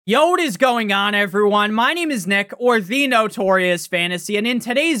Yo, what is going on, everyone? My name is Nick, or The Notorious Fantasy, and in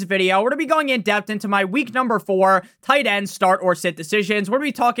today's video, we're going to be going in depth into my week number 4 tight end start or sit decisions. We're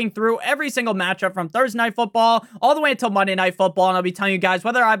going to be talking through every single matchup from Thursday Night Football all the way until Monday Night Football, and I'll be telling you guys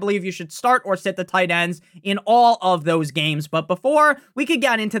whether I believe you should start or sit the tight ends in all of those games. But before we could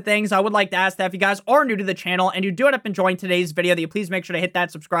get into things, I would like to ask that if you guys are new to the channel and you do end up enjoying today's video, that you please make sure to hit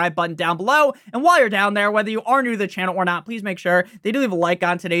that subscribe button down below. And while you're down there, whether you are new to the channel or not, please make sure that you do leave a like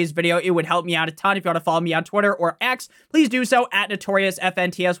on today's video. It would help me out a ton. If you want to follow me on Twitter or X, please do so at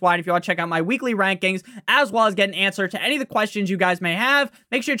NotoriousFNTSY. And if you want to check out my weekly rankings, as well as get an answer to any of the questions you guys may have,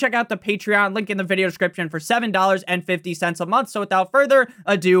 make sure to check out the Patreon link in the video description for $7.50 a month. So without further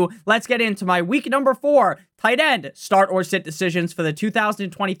ado, let's get into my week number 4 tight end start or sit decisions for the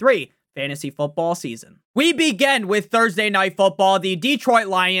 2023 fantasy football season. We begin with Thursday Night Football, the Detroit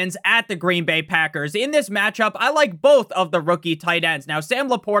Lions at the Green Bay Packers. In this matchup, I like both of the rookie tight ends. Now, Sam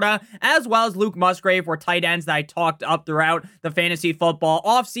Laporta as well as Luke Musgrave were tight ends that I talked up throughout the fantasy football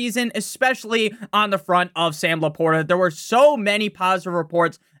offseason, especially on the front of Sam Laporta. There were so many positive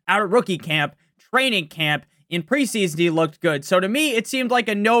reports out of rookie camp, training camp. In preseason, he looked good. So to me, it seemed like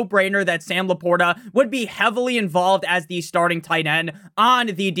a no-brainer that Sam Laporta would be heavily involved as the starting tight end on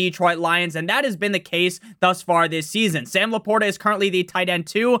the Detroit Lions, and that has been the case thus far this season. Sam Laporta is currently the tight end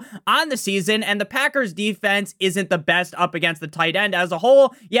 2 on the season, and the Packers defense isn't the best up against the tight end as a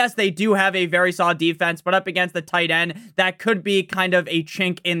whole. Yes, they do have a very solid defense, but up against the tight end, that could be kind of a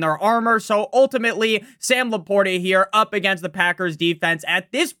chink in their armor. So ultimately, Sam Laporta here up against the Packers defense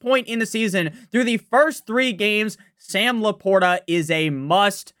at this point in the season, through the first 3 games, Sam Laporta is a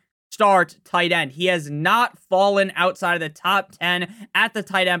must start tight end. He has not fallen outside of the top 10 at the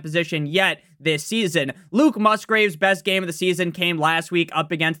tight end position yet this season. Luke Musgrave's best game of the season came last week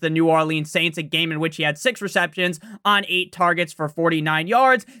up against the New Orleans Saints, a game in which he had 6 receptions on 8 targets for 49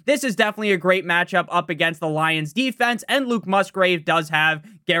 yards. This is definitely a great matchup up against the Lions defense, and Luke Musgrave does have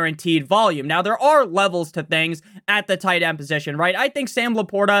guaranteed volume. Now, there are levels to things at the tight end position, right? I think Sam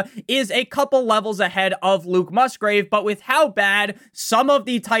Laporta is a couple levels ahead of Luke Musgrave, but with how bad some of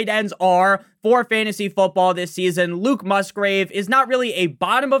the tight ends are for fantasy football this season, Luke Musgrave is not really a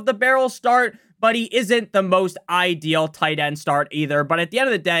bottom of the barrel start, but he isn't the most ideal tight end start either. But at the end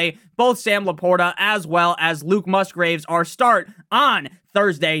of the day, both Sam Laporta as well as Luke Musgraves are start on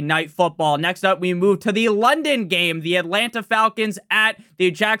Thursday Night Football. Next up, we move to the London game, the Atlanta Falcons at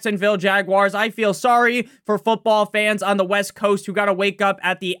the Jacksonville Jaguars. I feel sorry for football fans on the West Coast who got to wake up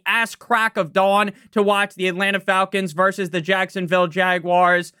at the ass crack of dawn to watch the Atlanta Falcons versus the Jacksonville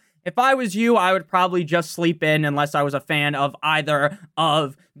Jaguars. If I was you, I would probably just sleep in unless I was a fan of either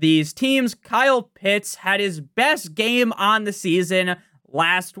of these teams. Kyle Pitts had his best game on the season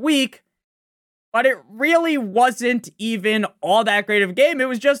last week, but it really wasn't even all that great of a game. It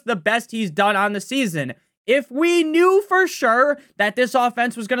was just the best he's done on the season. If we knew for sure that this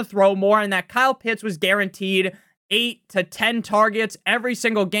offense was going to throw more and that Kyle Pitts was guaranteed 8 to 10 targets every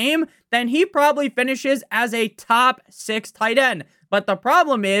single game, then he probably finishes as a top 6 tight end. But the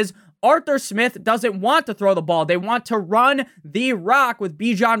problem is, Arthur Smith doesn't want to throw the ball. They want to run the rock with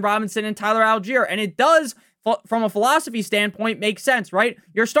Bijan Robinson and Tyler Algier. And it does, from a philosophy standpoint, make sense, right?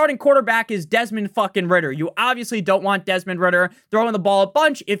 Your starting quarterback is Desmond fucking Ridder. You obviously don't want Desmond Ridder throwing the ball a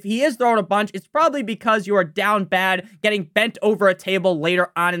bunch. If he is throwing a bunch, it's probably because you are down bad, getting bent over a table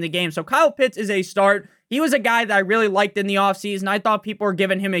later on in the game. So Kyle Pitts is a start. He was a guy that I really liked in the offseason. I thought people were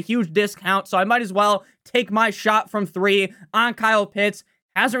giving him a huge discount, so I might as well take my shot from 3 on Kyle Pitts.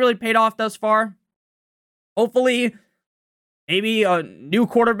 Hasn't really paid off thus far. Hopefully, maybe a new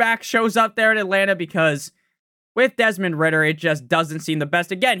quarterback shows up there in Atlanta, because with Desmond Ridder, it just doesn't seem the best.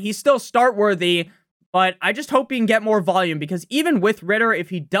 Again, he's still start-worthy, but I just hope he can get more volume, because even with Ridder, if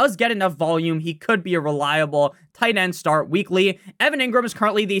he does get enough volume, he could be a reliable tight end start weekly. Evan Ingram is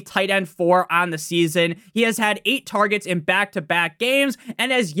currently the tight end 4 on the season. He has had 8 targets in back-to-back games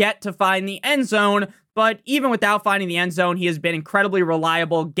and has yet to find the end zone. But even without finding the end zone, he has been incredibly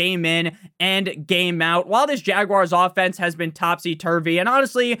reliable game in and game out, while this Jaguars offense has been topsy-turvy. And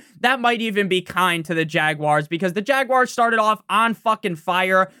honestly, that might even be kind to the Jaguars, because the Jaguars started off on fucking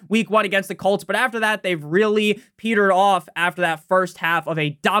fire week 1 against the Colts, but after that, they've really petered off after that first half of a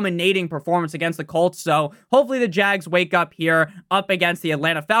dominating performance against the Colts. So hopefully the Jags wake up here up against the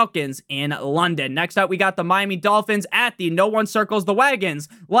Atlanta Falcons in London. Next up, we got the Miami Dolphins at the no one circles the wagons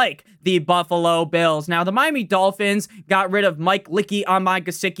like the Buffalo Bills. Bills. Now, the Miami Dolphins got rid of Mike Licky on my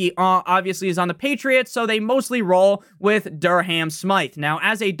Gesicki. Obviously, is on the Patriots, so they mostly roll with Durham Smythe. Now,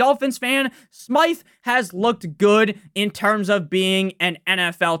 as a Dolphins fan, Smythe has looked good in terms of being an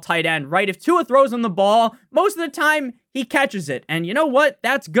NFL tight end, right? If Tua throws him the ball, most of the time, he catches it. And you know what?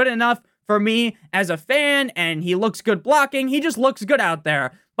 That's good enough for me as a fan, and he looks good blocking. He just looks good out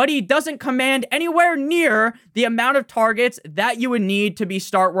there. But he doesn't command anywhere near the amount of targets that you would need to be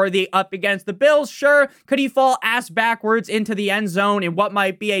start-worthy up against the Bills. Sure, could he fall ass backwards into the end zone in what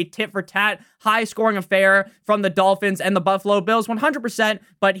might be a tit-for-tat high-scoring affair from the Dolphins and the Buffalo Bills? 100%,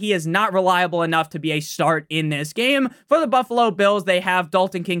 but he is not reliable enough to be a start in this game. For the Buffalo Bills, they have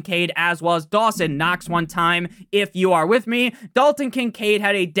Dalton Kincaid as well as Dawson Knox one time, if you are with me. Dalton Kincaid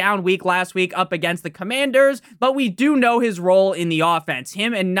had a down week last week up against the Commanders, but we do know his role in the offense.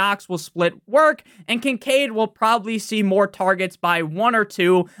 Him and Knox will split work, and Kincaid will probably see more targets by 1 or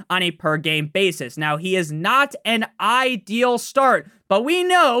 2 on a per-game basis. Now, he is not an ideal start, but we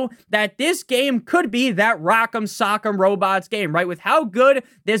know that this game could be that Rock'em Sock'em Robots game, right? With how good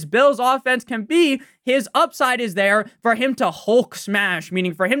this Bills offense can be, his upside is there for him to Hulk smash,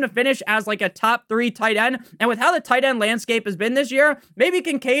 meaning for him to finish as like a top 3 tight end. And with how the tight end landscape has been this year, maybe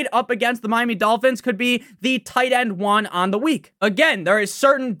Kincaid up against the Miami Dolphins could be the tight end 1 on the week. Again, there is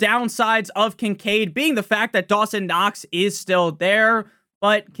certain downsides of Kincaid being the fact that Dawson Knox is still there,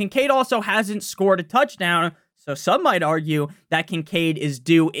 but Kincaid also hasn't scored a touchdown. So some might argue that Kincaid is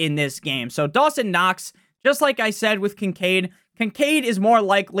due in this game. So Dawson Knox, just like I said with Kincaid is more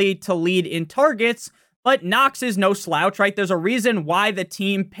likely to lead in targets, but Knox is no slouch, right? There's a reason why the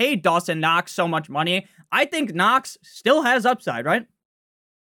team paid Dawson Knox so much money. I think Knox still has upside, right?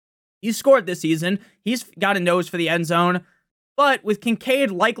 He scored this season. He's got a nose for the end zone. But with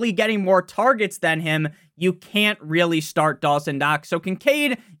Kincaid likely getting more targets than him, you can't really start Dawson Knox. So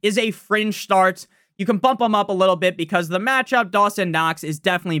Kincaid is a fringe start. You can bump him up a little bit because of the matchup. Dawson Knox is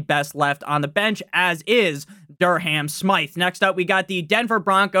definitely best left on the bench, as is Durham Smythe. Next up, we got the Denver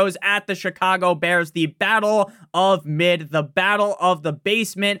Broncos at the Chicago Bears, the battle of mid, the battle of the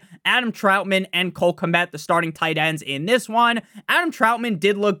basement. Adam Trautman and Cole Kmet, the starting tight ends in this one. Adam Trautman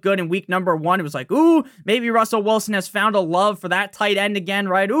did look good in week number 1. It was like, ooh, maybe Russell Wilson has found a love for that tight end again,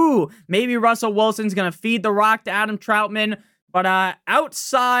 right? Ooh, maybe Russell Wilson's going to feed the rock to Adam Trautman. But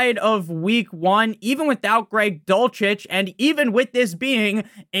outside of week 1, even without Greg Dulcich, and even with this being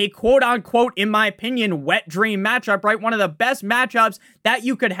a quote-unquote, in my opinion, wet dream matchup, right? One of the best matchups that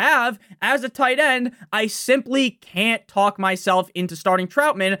you could have as a tight end, I simply can't talk myself into starting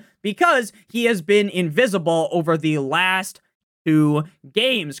Trautman because he has been invisible over the last 2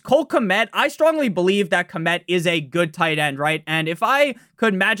 games. Cole Kmet, I strongly believe that Kmet is a good tight end, right? And if I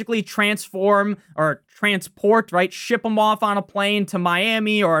could magically transform or transport, right, ship him off on a plane to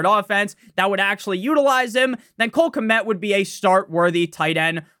Miami or an offense that would actually utilize him, then Cole Kmet would be a start-worthy tight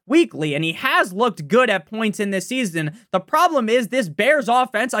end weekly, and he has looked good at points in this season. The problem is this Bears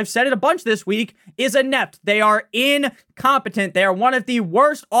offense, I've said it a bunch this week, is inept. They are incompetent. They are one of the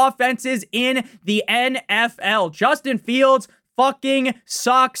worst offenses in the NFL. Justin Fields fucking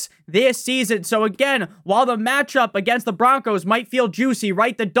sucks this season. So again, while the matchup against the Broncos might feel juicy,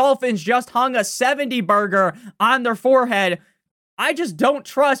 right? The Dolphins just hung a 70 burger on their forehead. I just don't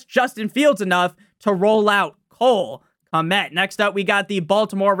trust Justin Fields enough to roll out Cole Kmet. Next up, we got the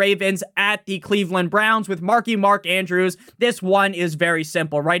Baltimore Ravens at the Cleveland Browns with Mark Andrews. This one is very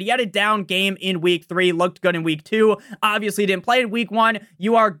simple, right? He had a down game in week 3, looked good in week 2, obviously didn't play in week 1.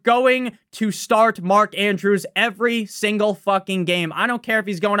 You are going to start Mark Andrews every single fucking game. I don't care if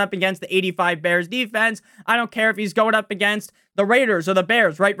he's going up against the 85 Bears defense. I don't care if he's going up against the Raiders or the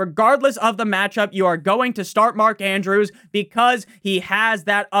Bears, right? Regardless of the matchup, you are going to start Mark Andrews because he has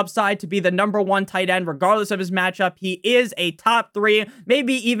that upside to be the number 1 tight end regardless of his matchup. He is a top 3,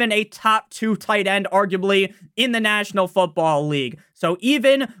 maybe even a top 2 tight end, arguably, in the National Football League. So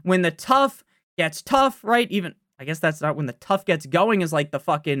even when the tough gets tough, right? Even, I guess that's not when the tough gets going is like the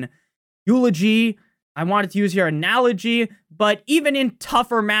fucking eulogy. I wanted to use your analogy, but even in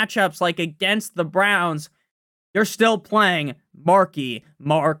tougher matchups like against the Browns, you're still playing Mark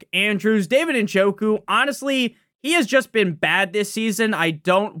Andrews. David Njoku, honestly, he has just been bad this season. I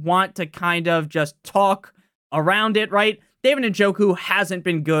don't want to kind of just talk around it, right? David Njoku hasn't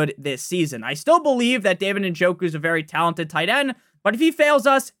been good this season. I still believe that David Njoku is a very talented tight end, but if he fails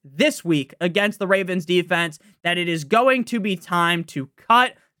us this week against the Ravens defense, that it is going to be time to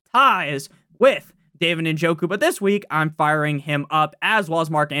cut ties with David Njoku. But this week, I'm firing him up as well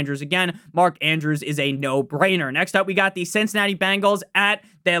as Mark Andrews again. Mark Andrews is a no-brainer. Next up, we got the Cincinnati Bengals at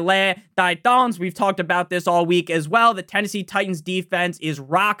de los Titans. We've talked about this all week as well. The Tennessee Titans defense is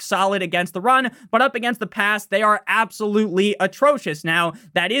rock solid against the run, but up against the pass, they are absolutely atrocious. Now,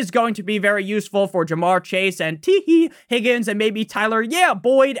 that is going to be very useful for Ja'Marr Chase and T. Higgins, and maybe Tyler,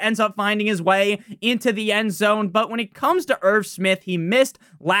 Boyd ends up finding his way into the end zone. But when it comes to Irv Smith, he missed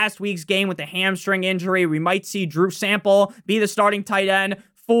last week's game with a hamstring injury. We might see Drew Sample be the starting tight end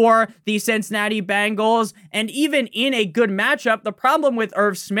for the Cincinnati Bengals. And even in a good matchup, the problem with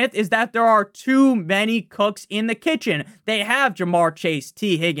Irv Smith is that there are too many cooks in the kitchen. They have Ja'Marr Chase,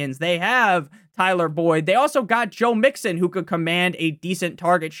 T. Higgins. They have Tyler Boyd. They also got Joe Mixon, who could command a decent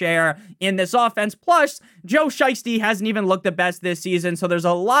target share in this offense. Plus, Joe Shiesty hasn't even looked the best this season, so there's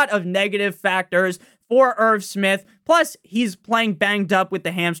a lot of negative factors for Irv Smith. Plus, he's playing banged up with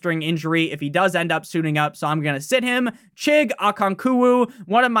the hamstring injury if he does end up suiting up, so I'm going to sit him. Chig Okonkwo,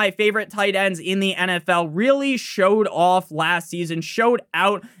 one of my favorite tight ends in the NFL, really showed off last season, showed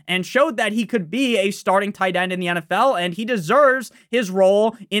out, and showed that he could be a starting tight end in the NFL, and he deserves his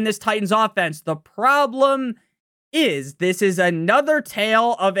role in this Titans offense. The problem is, this is another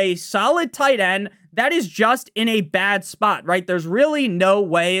tale of a solid tight end that is just in a bad spot, right? There's really no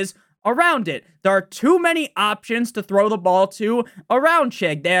ways around it. There are too many options to throw the ball to around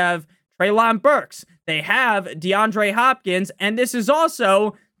Chig. They have Treylon Burks. They have DeAndre Hopkins. And this is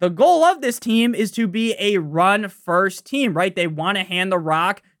also, the goal of this team is to be a run-first team, right? They want to hand the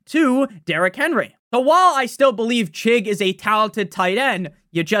rock to Derrick Henry. So while I still believe Chig is a talented tight end,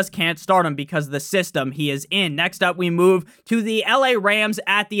 you just can't start him because of the system he is in. Next up, we move to the LA Rams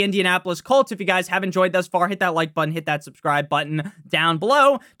at the Indianapolis Colts. If you guys have enjoyed thus far, hit that like button, hit that subscribe button down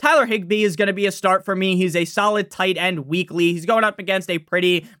below. Tyler Higbee is going to be a start for me. He's a solid tight end weekly. He's going up against a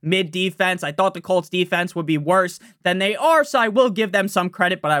pretty mid defense. I thought the Colts defense would be worse than they are, so I will give them some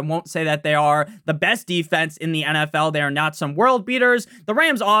credit, but I won't say that they are the best defense in the NFL. They are not some world beaters. The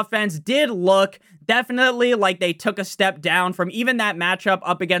Rams offense did look definitely like they took a step down from even that matchup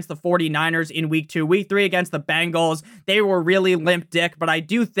up against the 49ers in week 2. Week 3 against the Bengals, they were really limp dick, but I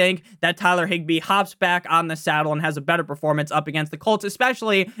do think that Tyler Higbee hops back on the saddle and has a better performance up against the Colts,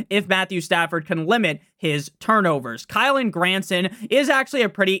 especially if Matthew Stafford can limit his turnovers. Kylen Granson is actually a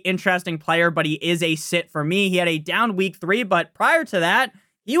pretty interesting player, but he is a sit for me. He had a down week 3, but prior to that,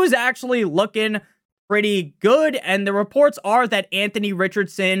 he was actually looking pretty good, and the reports are that Anthony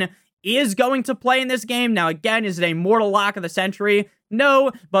Richardson is going to play in this game. Now, again, is it a mortal lock of the century?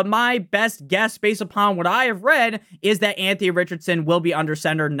 No, but my best guess based upon what I have read is that Anthony Richardson will be under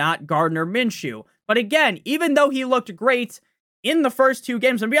center, not Gardner Minshew. But again, even though he looked great in the first 2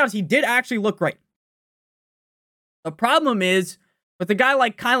 games, and to be honest, he did actually look great. The problem is, with a guy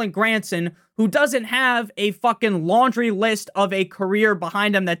like Kylen Granson, who doesn't have a fucking laundry list of a career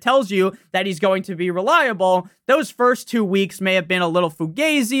behind him that tells you that he's going to be reliable, those first 2 weeks may have been a little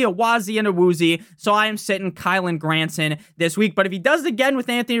fugazi, a wazi, and a woozy, so I am sitting Kylen Granson this week. But if he does it again with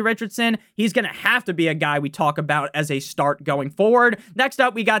Anthony Richardson, he's going to have to be a guy we talk about as a start going forward. Next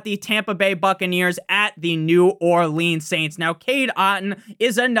up, we got the Tampa Bay Buccaneers at the New Orleans Saints. Now, Cade Otton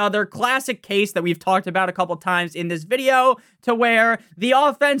is another classic case that we've talked about a couple times in this video, to where the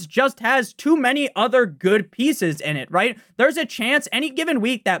offense just has too many other good pieces in it, right? There's a chance any given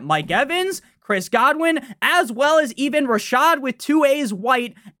week that Mike Evans, Chris Godwin, as well as even Rashad with 2 A's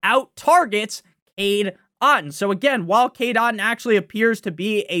White out targets Cade Otton. So again, while Cade Otton actually appears to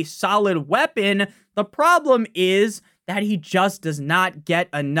be a solid weapon, the problem is that he just does not get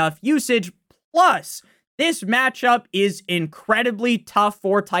enough usage. Plus, this matchup is incredibly tough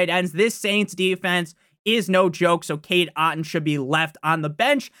for tight ends. This Saints defense is no joke, so Cade Otton should be left on the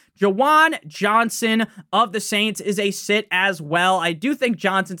bench. Juwan Johnson of the Saints is a sit as well. I do think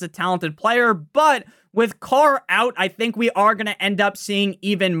Johnson's a talented player, but with Carr out, I think we are going to end up seeing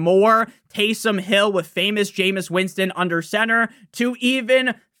even more Taysom Hill with famous Jameis Winston under center to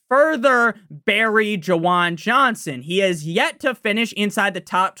even further bury Juwan Johnson. He has yet to finish inside the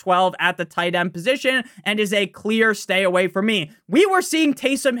top 12 at the tight end position and is a clear stay away from me. We were seeing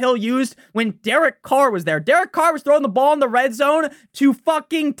Taysom Hill used when Derek Carr was there. Derek Carr was throwing the ball in the red zone to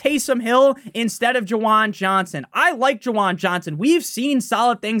fucking Taysom Hill instead of Juwan Johnson. I like Juwan Johnson. We've seen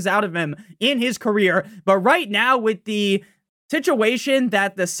solid things out of him in his career, but right now with the situation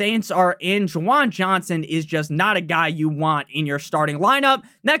that the Saints are in, Juwan Johnson is just not a guy you want in your starting lineup.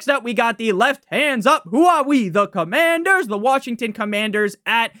 Next up, we got the left hands up. Who are we? The Commanders, the Washington Commanders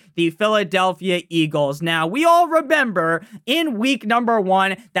at the Philadelphia Eagles. Now, we all remember in week number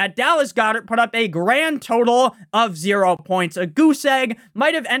 1 that Dallas Goedert put up a grand total of 0 points. A goose egg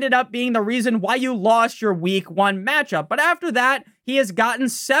might have ended up being the reason why you lost your week 1 matchup. But after that, he has gotten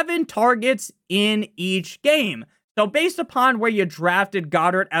 7 targets in each game. So based upon where you drafted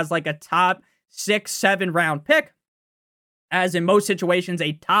Goddard as like a top 6-7 round pick, as in most situations,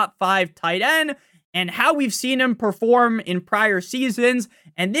 a top 5 tight end, and how we've seen him perform in prior seasons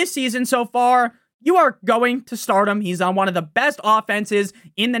and this season so far, you are going to start him. He's on one of the best offenses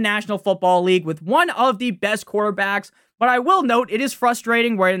in the National Football League with one of the best quarterbacks. But I will note, it is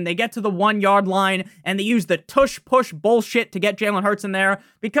frustrating when they get to the 1 yard line and they use the tush push bullshit to get Jalen Hurts in there,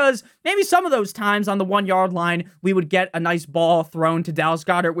 because maybe some of those times on the 1 yard line, we would get a nice ball thrown to Dallas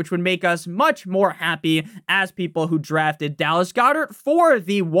Goedert, which would make us much more happy as people who drafted Dallas Goedert for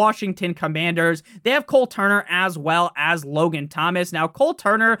the Washington Commanders. They have Cole Turner as well as Logan Thomas. Now, Cole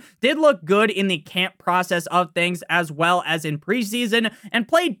Turner did look good in the camp process of things as well as in preseason and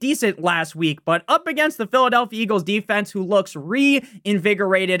played decent last week, but up against the Philadelphia Eagles defense, who looks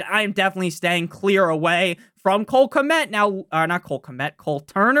reinvigorated, I am definitely staying clear away from Cole Kmet. Now, not Cole Kmet, Cole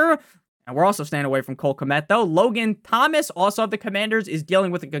Turner. And we're also staying away from Cole Kmet, though. Logan Thomas, also of the Commanders, is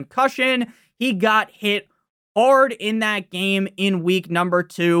dealing with a concussion. He got hit hard in that game in week number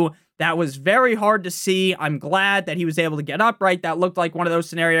 2. That was very hard to see. I'm glad that he was able to get upright. That looked like one of those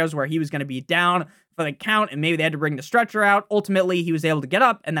scenarios where he was going to be down for the count, and maybe they had to bring the stretcher out. Ultimately, he was able to get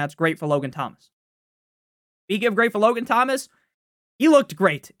up, and that's great for Logan Thomas. Speaking of great for Logan Thomas, he looked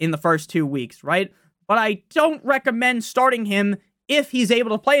great in the first 2 weeks, right? But I don't recommend starting him if he's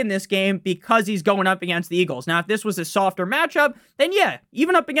able to play in this game because he's going up against the Eagles. Now, if this was a softer matchup, then yeah,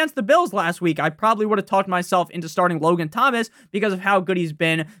 even up against the Bills last week, I probably would have talked myself into starting Logan Thomas because of how good he's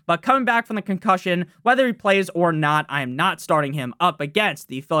been. But coming back from the concussion, whether he plays or not, I am not starting him up against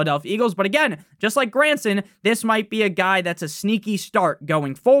the Philadelphia Eagles. But again, just like Granson, this might be a guy that's a sneaky start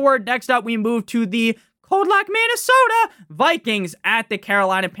going forward. Next up, we move to the Cold Lock Minnesota Vikings at the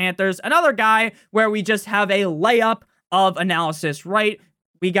Carolina Panthers. Another guy where we just have a layup of analysis, right?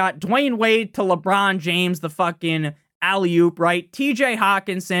 We got Dwayne Wade to LeBron James, the fucking alley-oop, right? TJ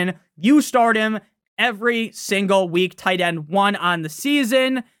Hawkinson, you start him every single week. Tight end 1 on the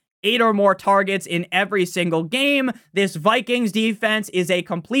season. 8 or more targets in every single game. This Vikings defense is a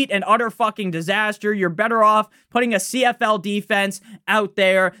complete and utter fucking disaster. You're better off putting a CFL defense out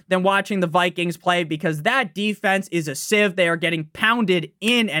there than watching the Vikings play, because that defense is a sieve. They are getting pounded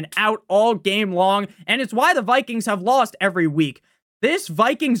in and out all game long, and it's why the Vikings have lost every week. This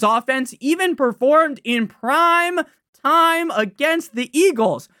Vikings offense even performed in prime time against the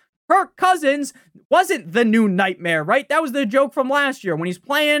Eagles. Kirk Cousins wasn't the new nightmare, right? That was the joke from last year. When he's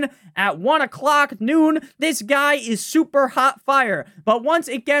playing at 1 o'clock noon, this guy is super hot fire. But once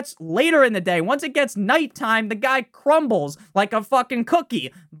it gets later in the day, once it gets nighttime, the guy crumbles like a fucking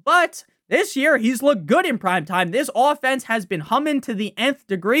cookie. But this year, he's looked good in prime time. This offense has been humming to the nth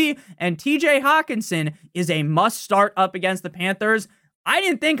degree, and TJ Hawkinson is a must start up against the Panthers. I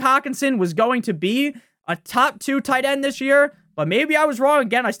didn't think Hawkinson was going to be a top 2 tight end this year, but maybe I was wrong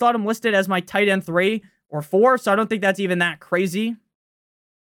again. I still had him listed as my tight end 3 or 4, so I don't think that's even that crazy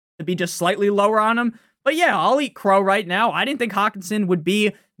to be just slightly lower on him. But yeah, I'll eat crow right now. I didn't think Hawkinson would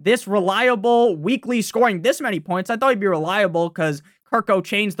be this reliable, weekly scoring this many points. I thought he'd be reliable because Kirko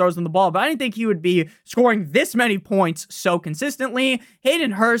Chains throws him the ball, but I didn't think he would be scoring this many points so consistently.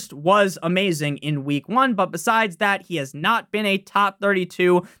 Hayden Hurst was amazing in week 1, but besides that, he has not been a top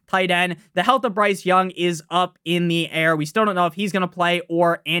 32 tight end. The health of Bryce Young is up in the air. We still don't know if he's going to play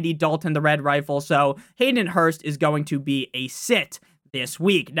or Andy Dalton, the Red Rifle, so Hayden Hurst is going to be a sit this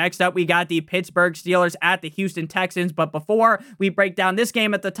week. Next up, we got the Pittsburgh Steelers at the Houston Texans. But before we break down this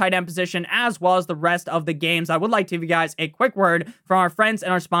game at the tight end position, as well as the rest of the games, I would like to give you guys a quick word from our friends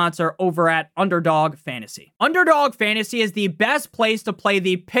and our sponsor over at Underdog Fantasy. Underdog Fantasy is the best place to play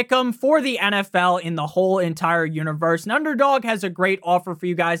the pick'em for the NFL in the whole entire universe. And Underdog has a great offer for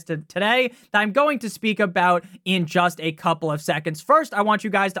you guys today that I'm going to speak about in just a couple of seconds. First, I want you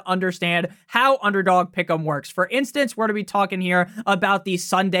guys to understand how Underdog Pick'em works. For instance, we're going to be talking here about the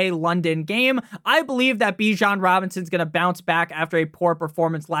Sunday London game. I believe that Bijan Robinson's going to bounce back after a poor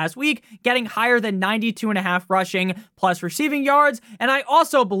performance last week, getting higher than 92.5 rushing plus receiving yards. And I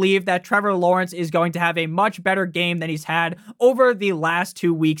also believe that Trevor Lawrence is going to have a much better game than he's had over the last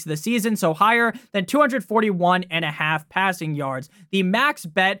 2 weeks of the season, so higher than 241.5 passing yards. The max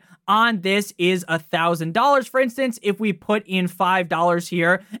bet on this is $1,000. For instance, if we put in $5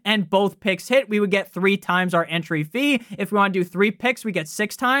 here and both picks hit, we would get 3 times our entry fee. If we want to do 3 picks, we get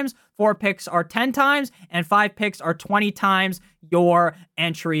 6 times. 4 picks are 10 times, and 5 picks are 20 times your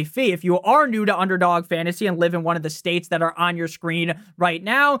entry fee. If you are new to Underdog Fantasy and live in one of the states that are on your screen right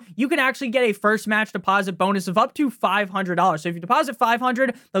now, you can actually get a first match deposit bonus of up to $500. So if you deposit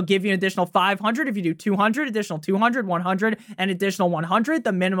 $500, they'll give you an additional $500. If you do $200, additional $200, $100, and additional $100.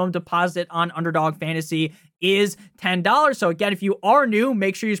 The minimum deposit on Underdog Fantasy is $10. So again, if you are new,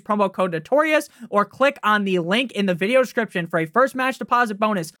 make sure you use promo code Notorious or click on the link in the video description for a first match deposit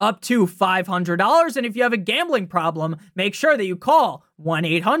bonus up to $500. And if you have a gambling problem, make sure that you call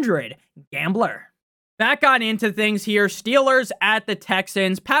 1-800-GAMBLER. Back on into things here. Steelers at the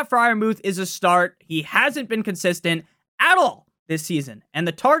Texans. Pat Freiermuth is a start. He hasn't been consistent at all this season, and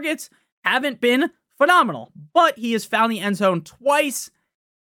the targets haven't been phenomenal, but he has found the end zone twice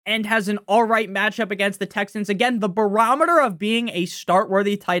and has an all right matchup against the Texans. Again, the barometer of being a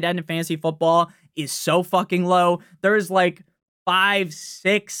start-worthy tight end in fantasy football is so fucking low. There's like 5,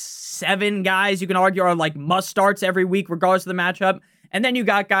 6, 7 guys you can argue are like must starts every week, regardless of the matchup. And then you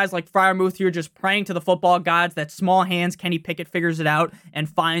got guys like Freiermuth who are just praying to the football gods that small hands Kenny Pickett figures it out and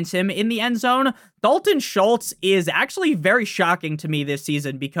finds him in the end zone. Dalton Schultz is actually very shocking to me this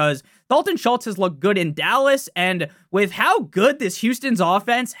season because Dalton Schultz has looked good in Dallas, and with how good this Houston's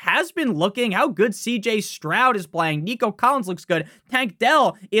offense has been looking, how good CJ Stroud is playing, Nico Collins looks good, Tank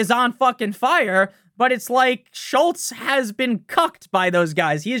Dell is on fucking fire, but it's like Schultz has been cucked by those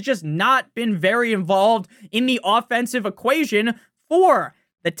guys. He has just not been very involved in the offensive equation for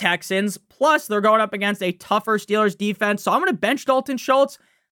the Texans. Plus, they're going up against a tougher Steelers defense, so I'm going to bench Dalton Schultz.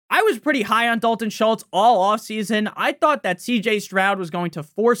 I was pretty high on Dalton Schultz all offseason. I thought that CJ Stroud was going to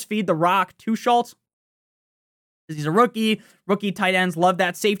force feed the rock to Schultz. He's a rookie. Rookie tight ends love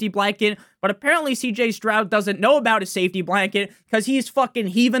that safety blanket. But apparently CJ Stroud doesn't know about his safety blanket because he's fucking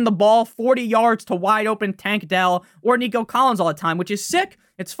heaving the ball 40 yards to wide open Tank Dell or Nico Collins all the time, which is sick.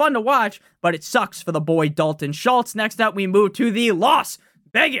 It's fun to watch, but it sucks for the boy Dalton Schultz. Next up, we move to the Las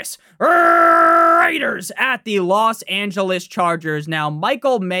Vegas Raiders at the Los Angeles Chargers. Now,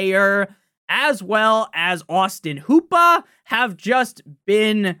 Michael Mayer as well as Austin Hooper have just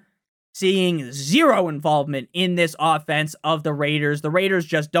been seeing zero involvement in this offense of the Raiders. The Raiders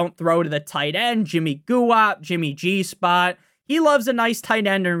just don't throw to the tight end, Jimmy Guap, Jimmy G spot. He loves a nice tight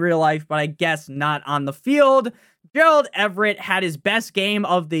end in real life, but I guess not on the field. Gerald Everett had his best game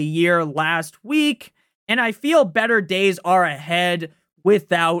of the year last week, and I feel better days are ahead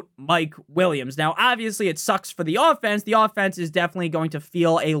without Mike Williams. Now, obviously, it sucks for the offense. The offense is definitely going to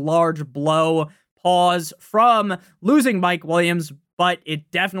feel a large pause from losing Mike Williams, but it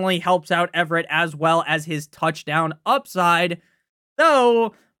definitely helps out Everett as well as his touchdown upside.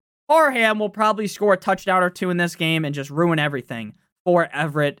 Though, Parham will probably score a touchdown or two in this game and just ruin everything for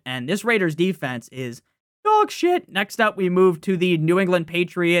Everett, and this Raiders defense is dog shit. Next up, we move to the New England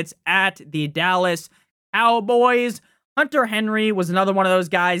Patriots at the Dallas Cowboys. Hunter Henry was another one of those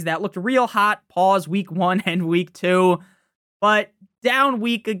guys that looked real hot, pause week 1 and week 2, but down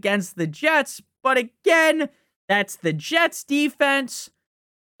week against the Jets. But again, that's the Jets defense,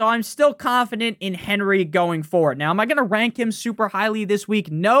 so I'm still confident in Henry going forward. Now, am I going to rank him super highly this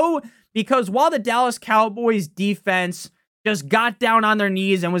week? No, because while the Dallas Cowboys defense just got down on their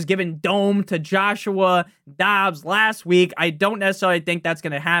knees and was giving dome to Joshua Dobbs last week, I don't necessarily think that's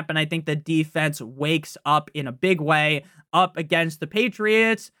going to happen. I think the defense wakes up in a big way up against the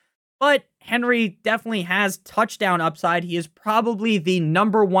Patriots. But Henry definitely has touchdown upside. He is probably the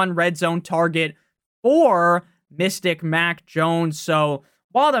 #1 red zone target for Mystic Mac Jones. So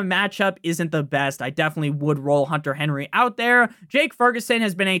while the matchup isn't the best, I definitely would roll Hunter Henry out there. Jake Ferguson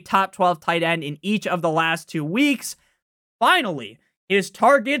has been a top 12 tight end in each of the last 2 weeks. Finally, his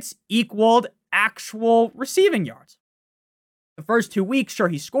targets equaled actual receiving yards. The first 2 weeks, sure,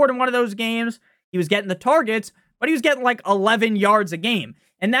 he scored in one of those games. He was getting the targets, but he was getting like 11 yards a game.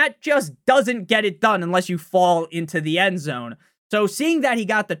 And that just doesn't get it done unless you fall into the end zone. So seeing that he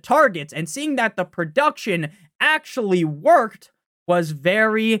got the targets and seeing that the production actually worked was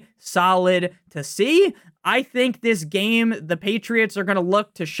very solid to see. I think this game, the Patriots are going to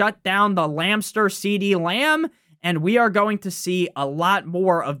look to shut down the Lamster CeeDee Lamb, and we are going to see a lot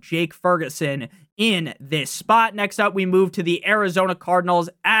more of Jake Ferguson in this spot. Next up, we move to the Arizona Cardinals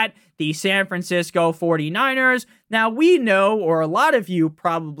at the San Francisco 49ers. Now, we know, or a lot of you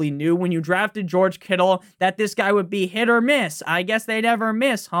probably knew when you drafted George Kittle, that this guy would be hit or miss. I guess they never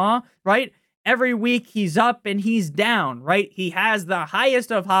miss, huh? Right? Every week he's up and he's down, right? He has the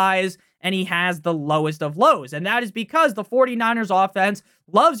highest of highs and he has the lowest of lows. And that is because the 49ers offense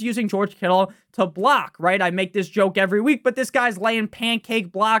loves using George Kittle to block, right? I make this joke every week, but this guy's laying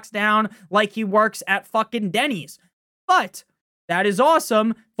pancake blocks down like he works at fucking Denny's. But that is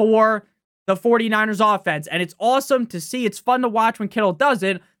awesome for the 49ers offense. And it's awesome to see. It's fun to watch when Kittle does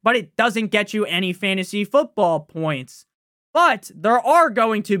it, but it doesn't get you any fantasy football points. But there are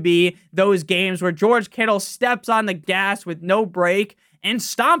going to be those games where George Kittle steps on the gas with no break and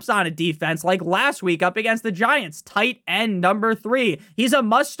stomps on a defense like last week up against the Giants, tight end number 3. He's a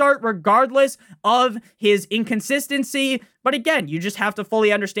must-start regardless of his inconsistency. But again, you just have to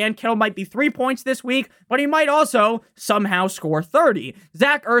fully understand Kittle might be 3 points this week, but he might also somehow score 30.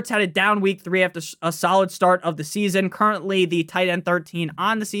 Zach Ertz had a down week 3 after a solid start of the season. Currently the tight end 13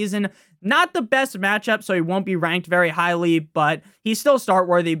 on the season. Not the best matchup, so he won't be ranked very highly, but he's still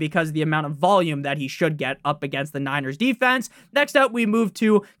start-worthy because of the amount of volume that he should get up against the Niners defense. Next up, we move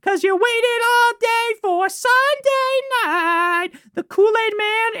to, "Cause you waited all day for Sunday night." The Kool-Aid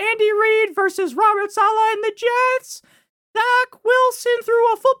Man, Andy Reid versus Robert Saleh and the Jets. Zach Wilson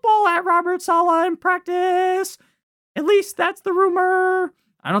threw a football at Robert Saleh in practice. At least that's the rumor.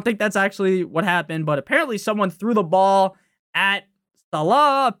 I don't think that's actually what happened, but apparently someone threw the ball at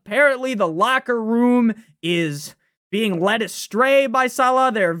Saleh. Apparently the locker room is being led astray by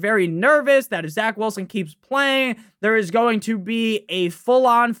Saleh. They're very nervous that if Zach Wilson keeps playing, there is going to be a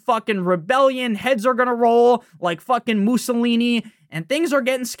full-on fucking rebellion. Heads are going to roll like fucking Mussolini, and things are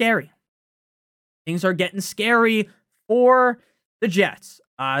getting scary. Things are getting scary for the Jets.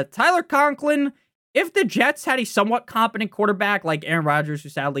 Tyler Conklin, if the Jets had a somewhat competent quarterback like Aaron Rodgers, who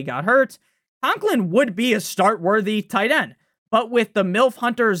sadly got hurt, Conklin would be a start-worthy tight end. But with the MILF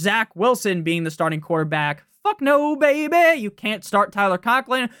Hunter Zach Wilson being the starting quarterback, fuck no, baby. You can't start Tyler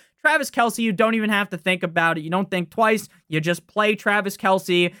Conklin. Travis Kelce, you don't even have to think about it. You don't think twice. You just play Travis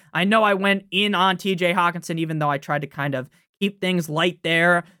Kelce. I know I went in on TJ Hawkinson, even though I tried to kind of keep things light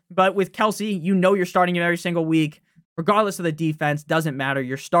there. But with Kelce, you know you're starting him every single week. Regardless of the defense, doesn't matter.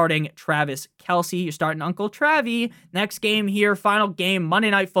 You're starting Travis Kelce. You're starting Uncle Travie. Next game here, final game,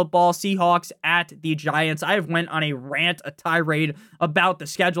 Monday Night Football, Seahawks at the Giants. I have went on a rant, a tirade about the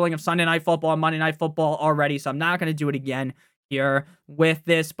scheduling of Sunday Night Football and Monday Night Football already, so I'm not going to do it again here with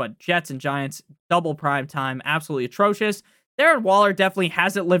this, but Jets and Giants, double prime time, absolutely atrocious. Darren Waller definitely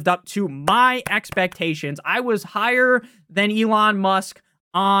hasn't lived up to my expectations. I was higher than Elon Musk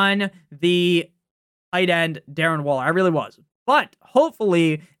on the tight end Darren Waller. I really was. But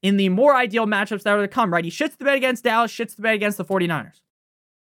hopefully, in the more ideal matchups that are to come, right? He shits the bed against Dallas, shits the bed against the 49ers.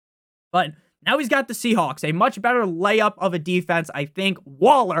 But now he's got the Seahawks, a much better layup of a defense. I think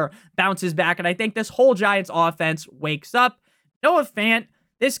Waller bounces back, and I think this whole Giants offense wakes up. Noah Fant,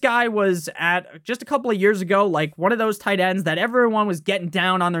 this guy was at, just a couple of years ago, like one of those tight ends that everyone was getting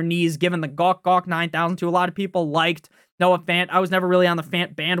down on their knees, giving the Gawk 9000 to. A lot of people liked Noah Fant. I was never really on the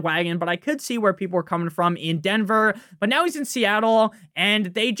Fant bandwagon, but I could see where people were coming from in Denver. But now he's in Seattle, and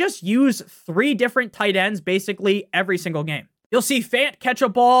they just use 3 different tight ends basically every single game. You'll see Fant catch a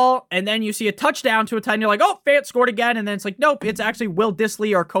ball, and then you see a touchdown to a tight end. You're like, oh, Fant scored again. And then it's like, nope, it's actually Will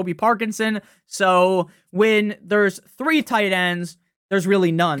Dissly or Kobe Parkinson. So when there's 3 tight ends, there's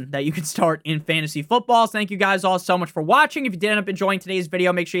really none that you can start in fantasy football. So thank you guys all so much for watching. If you did end up enjoying today's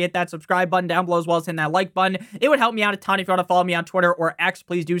video, make sure you hit that subscribe button down below as well as hitting that like button. It would help me out a ton. If you want to follow me on Twitter or X,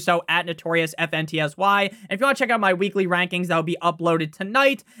 please do so at NotoriousFNTSY. And if you want to check out my weekly rankings, that will be uploaded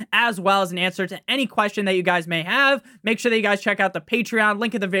tonight, as well as an answer to any question that you guys may have. Make sure that you guys check out the Patreon,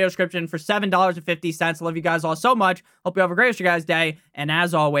 link in the video description for $7.50. I love you guys all so much. Hope you have a great rest of your guys' day. And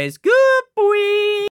as always, good boy.